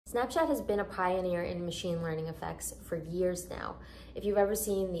Snapchat has been a pioneer in machine learning effects for years now. If you've ever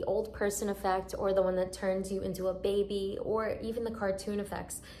seen the old person effect, or the one that turns you into a baby, or even the cartoon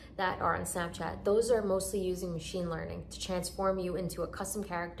effects that are on Snapchat, those are mostly using machine learning to transform you into a custom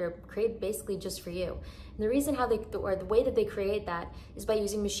character created basically just for you. And the reason or the way that they create that is by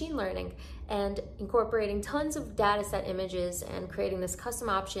using machine learning and incorporating tons of data set images and creating this custom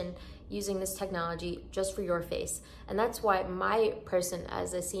option using this technology just for your face. And that's why my person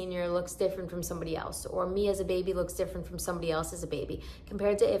as a senior looks different from somebody else, or me as a baby looks different from somebody else as a baby,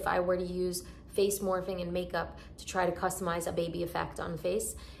 compared to if I were to use face morphing and makeup to try to customize a baby effect on the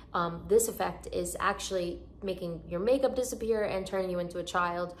face. This effect is actually making your makeup disappear and turning you into a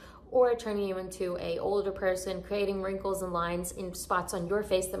child, or turning you into an older person, creating wrinkles and lines in spots on your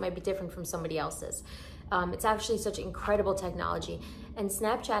face that might be different from somebody else's. It's actually such incredible technology. And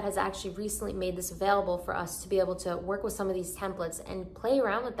Snapchat has actually recently made this available for us to be able to work with some of these templates and play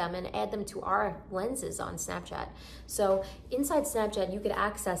around with them and add them to our lenses on Snapchat. So inside Snapchat, you could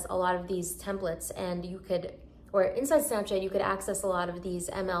access a lot of these templates, and inside Snapchat, you could access a lot of these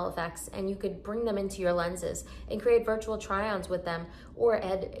ML effects, and you could bring them into your lenses and create virtual try-ons with them, or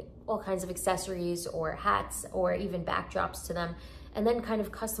add all kinds of accessories or hats or even backdrops to them, and then kind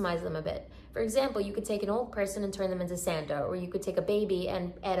of customize them a bit. For example, you could take an old person and turn them into Santa, or you could take a baby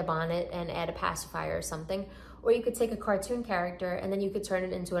and add a bonnet and add a pacifier or something, or you could take a cartoon character and then you could turn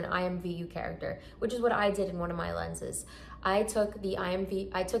it into an IMVU character, which is what I did in one of my lenses. I took the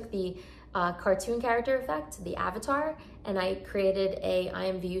cartoon character effect, the avatar, and I created a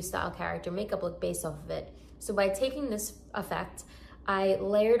IMVU style character makeup look based off of it. So by taking this effect, I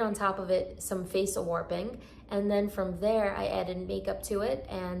layered on top of it some facial warping, and then from there I added makeup to it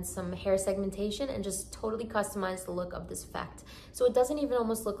and some hair segmentation and just totally customized the look of this effect. So it doesn't even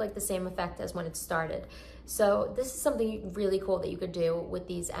almost look like the same effect as when it started. So this is something really cool that you could do with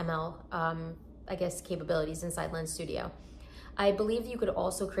these ML, capabilities inside Lens Studio. I believe you could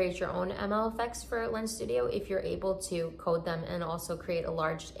also create your own ML effects for Lens Studio if you're able to code them and also create a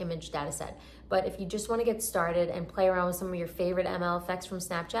large image data set. But if you just want to get started and play around with some of your favorite ML effects from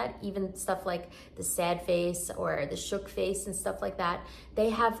Snapchat, even stuff like the sad face or the shook face and stuff like that, they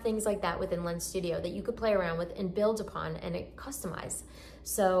have things like that within Lens Studio that you could play around with and build upon and customize.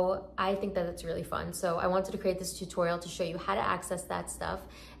 So I think that it's really fun. So I wanted to create this tutorial to show you how to access that stuff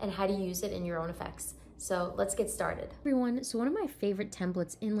and how to use it in your own effects. So let's get started. Everyone, so one of my favorite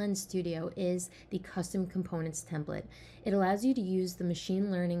templates in Lens Studio is the custom components template. It allows you to use the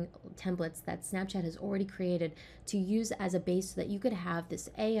machine learning templates that Snapchat has already created to use as a base so that you could have this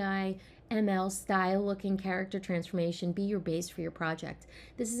AI ML style looking character transformation be your base for your project.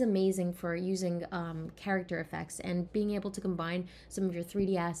 This is amazing for using character effects and being able to combine some of your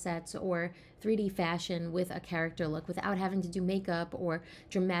 3D assets or 3D fashion with a character look without having to do makeup or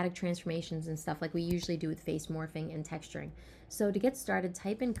dramatic transformations and stuff like we usually do with face morphing and texturing. So to get started,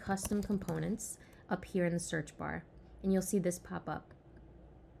 type in custom components up here in the search bar and you'll see this pop up.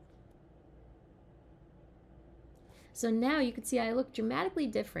 So now you can see I look dramatically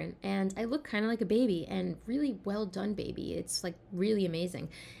different and I look kind of like a baby, and really well done baby. It's like really amazing.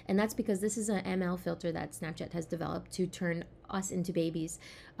 And that's because this is an ML filter that Snapchat has developed to turn us into babies.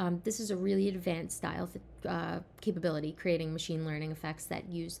 This is a really advanced style capability, creating machine learning effects that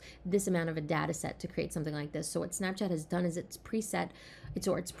use this amount of a data set to create something like this. So what Snapchat has done is it's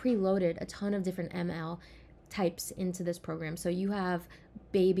preloaded a ton of different ML types into this program. So you have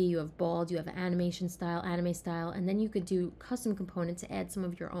baby, you have bald, you have animation style, anime style, and then you could do custom components to add some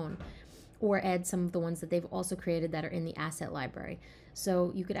of your own, or add some of the ones that they've also created that are in the asset library.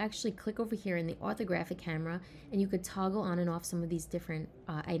 So you could actually click over here in the orthographic camera and you could toggle on and off some of these different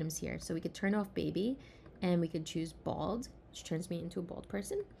items here. So we could turn off baby and we could choose bald, which turns me into a bald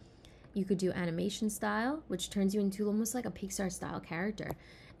person. You could do animation style, which turns you into almost like a Pixar style character.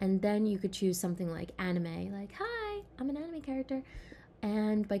 And then you could choose something like anime, like, hi, I'm an anime character.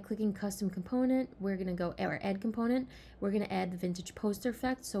 And by clicking custom component, we're gonna go, or add component, we're gonna add the vintage poster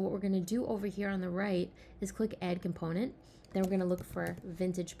effect. So what we're gonna do over here on the right is click add component. Then we're gonna look for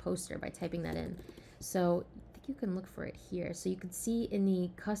vintage poster by typing that in. So I think you can look for it here. So you can see in the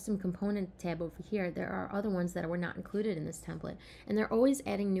custom component tab over here, there are other ones that were not included in this template. And they're always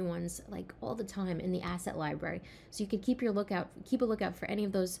adding new ones like all the time in the asset library. So you can keep a lookout for any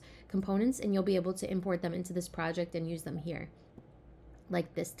of those components and you'll be able to import them into this project and use them here.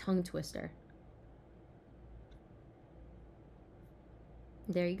 Like this tongue twister.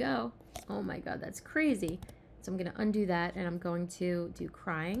 There you go. Oh my God, that's crazy. So I'm gonna undo that and I'm going to do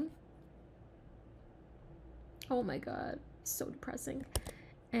crying. Oh my God, so depressing.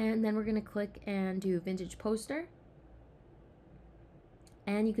 And then we're gonna click and do vintage poster.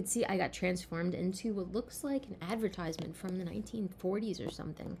 And you could see I got transformed into what looks like an advertisement from the 1940s or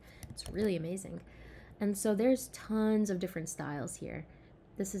something. It's really amazing. And so there's tons of different styles here.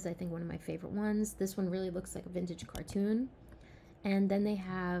 This is, I think, one of my favorite ones. This one really looks like a vintage cartoon. And then they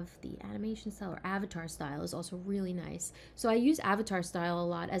have the animation style, or avatar style is also really nice. So I use avatar style a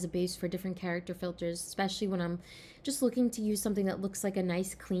lot as a base for different character filters, especially when I'm just looking to use something that looks like a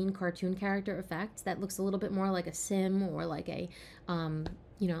nice, clean cartoon character effect that looks a little bit more like a sim or like a,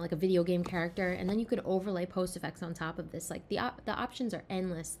 you know, like a video game character. And then you could overlay post effects on top of this. Like the options are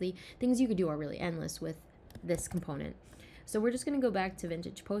endless. The things you could do are really endless with this component. So we're just going to go back to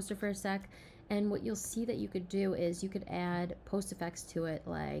Vintage Poster for a sec. And what you'll see that you could do is you could add post effects to it,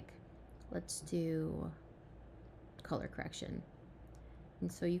 like, let's do color correction. And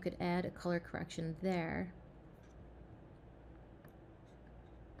so you could add a color correction there.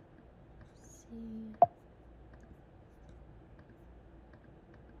 Let's see.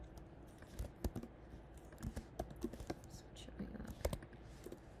 Showing up.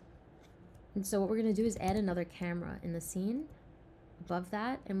 And so what we're going to do is add another camera in the scene above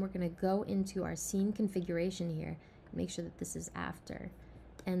that, and we're going to go into our scene configuration here and make sure that this is after.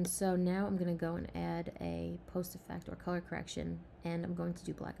 And so now I'm going to go and add a post effect or color correction, and I'm going to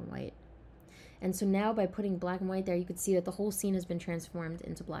do black and white. And so now by putting black and white there, you can see that the whole scene has been transformed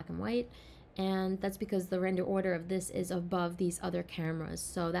into black and white. And that's because the render order of this is above these other cameras.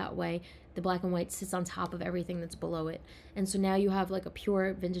 So that way the black and white sits on top of everything that's below it. And so now you have like a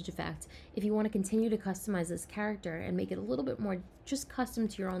pure vintage effect. If you want to continue to customize this character and make it a little bit more just custom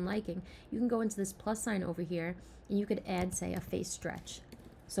to your own liking, you can go into this plus sign over here and you could add, say, a face stretch.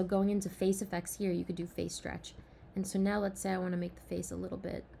 So going into face effects here, you could do face stretch. And so now let's say I want to make the face a little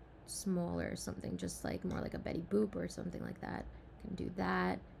bit smaller or something, just like more like a Betty Boop or something like that. You can do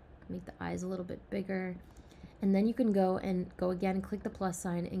that. Make the eyes a little bit bigger, and then you can go again, click the plus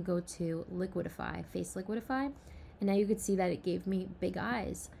sign and go to liquidify, face liquidify, and now you could see that it gave me big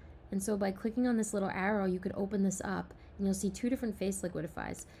eyes. And so by clicking on this little arrow, you could open this up and you'll see two different face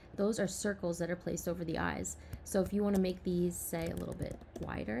liquidifies. Those are circles that are placed over the eyes. So if you want to make these, say, a little bit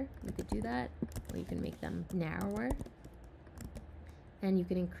wider, you could do that, or you can make them narrower, and you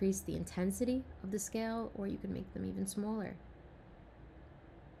can increase the intensity of the scale, or you can make them even smaller.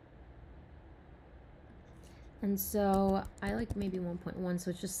 And so I like maybe 1.1,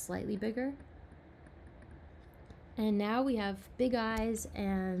 so it's just slightly bigger. And now we have big eyes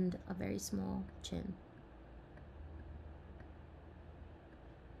and a very small chin.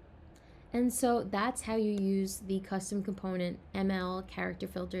 And so that's how you use the custom component ML character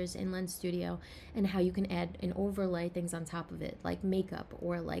filters in Lens Studio, and how you can add and overlay things on top of it, like makeup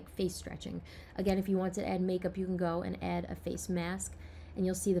or like face stretching. Again, if you want to add makeup, you can go and add a face mask, and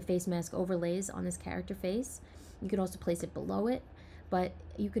you'll see the face mask overlays on this character face. You could also place it below it, but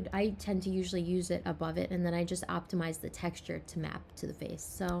I tend to usually use it above it, and then I just optimize the texture to map to the face.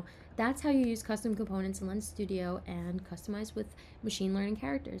 So that's how you use custom components in Lens Studio and customize with machine learning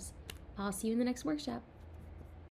characters. I'll see you in the next workshop.